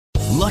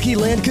Lucky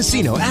Land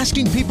Casino,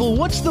 asking people,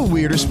 what's the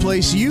weirdest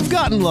place you've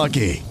gotten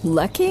lucky?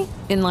 Lucky?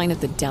 In line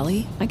at the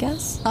deli, I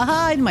guess?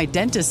 Aha, in my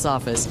dentist's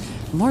office.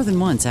 More than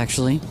once,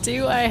 actually.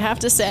 Do I have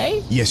to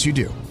say? Yes, you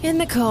do. In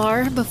the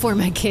car before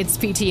my kids'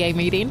 PTA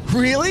meeting.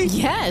 Really?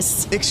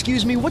 Yes.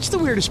 Excuse me, what's the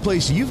weirdest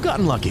place you've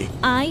gotten lucky?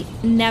 I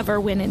never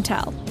win and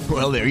tell.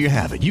 Well, there you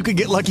have it. You can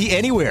get lucky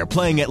anywhere,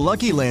 playing at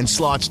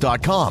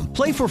LuckyLandSlots.com.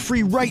 Play for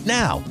free right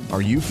now.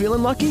 Are you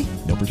feeling lucky?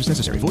 No purchase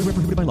necessary. Void where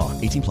prohibited by law.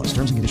 18 plus.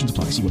 Terms and conditions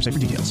apply. See website for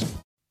details.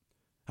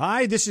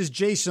 Hi, this is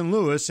Jason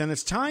Lewis, and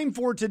it's time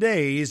for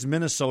today's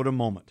Minnesota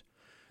Moment.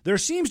 There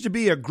seems to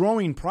be a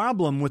growing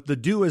problem with the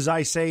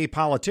do-as-I-say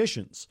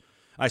politicians.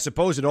 I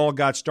suppose it all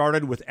got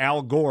started with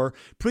Al Gore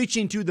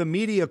preaching to the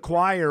media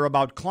choir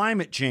about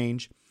climate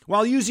change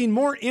while using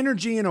more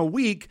energy in a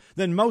week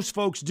than most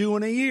folks do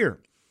in a year.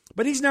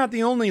 But he's not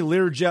the only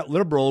Learjet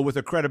liberal with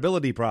a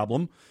credibility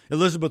problem.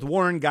 Elizabeth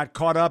Warren got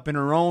caught up in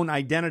her own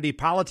identity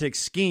politics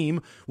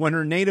scheme when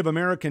her Native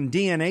American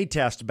DNA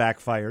test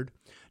backfired.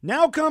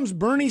 Now comes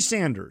Bernie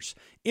Sanders,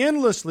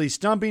 endlessly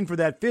stumping for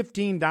that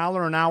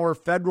 $15 an hour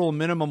federal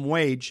minimum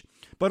wage,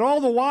 but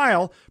all the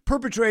while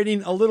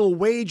perpetrating a little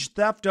wage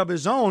theft of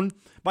his own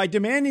by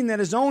demanding that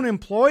his own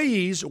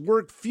employees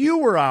work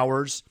fewer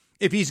hours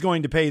if he's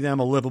going to pay them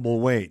a livable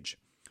wage.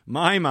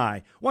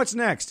 My, what's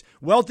next?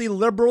 Wealthy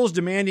liberals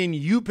demanding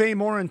you pay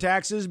more in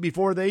taxes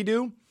before they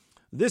do?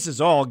 This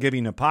is all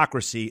giving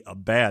hypocrisy a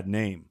bad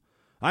name.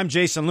 I'm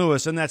Jason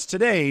Lewis, and that's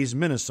today's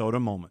Minnesota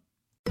Moment.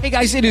 Hey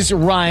guys, it is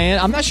Ryan.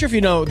 I'm not sure if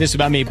you know this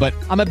about me, but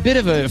I'm a bit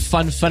of a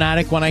fun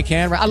fanatic when I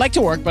can. I like to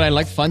work, but I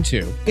like fun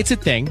too. It's a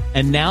thing.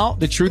 And now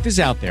the truth is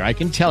out there. I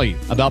can tell you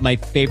about my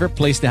favorite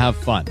place to have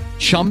fun.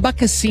 Chumba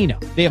Casino.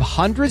 They have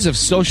hundreds of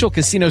social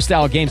casino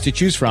style games to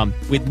choose from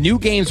with new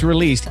games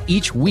released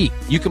each week.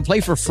 You can play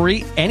for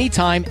free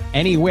anytime,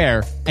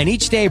 anywhere. And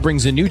each day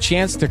brings a new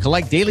chance to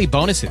collect daily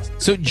bonuses.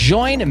 So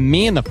join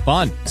me in the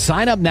fun.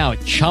 Sign up now at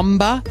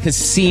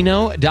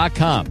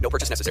ChumbaCasino.com. No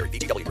purchase necessary.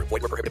 VGW. Void where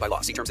prohibited by law.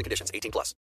 See terms and conditions. 18 plus.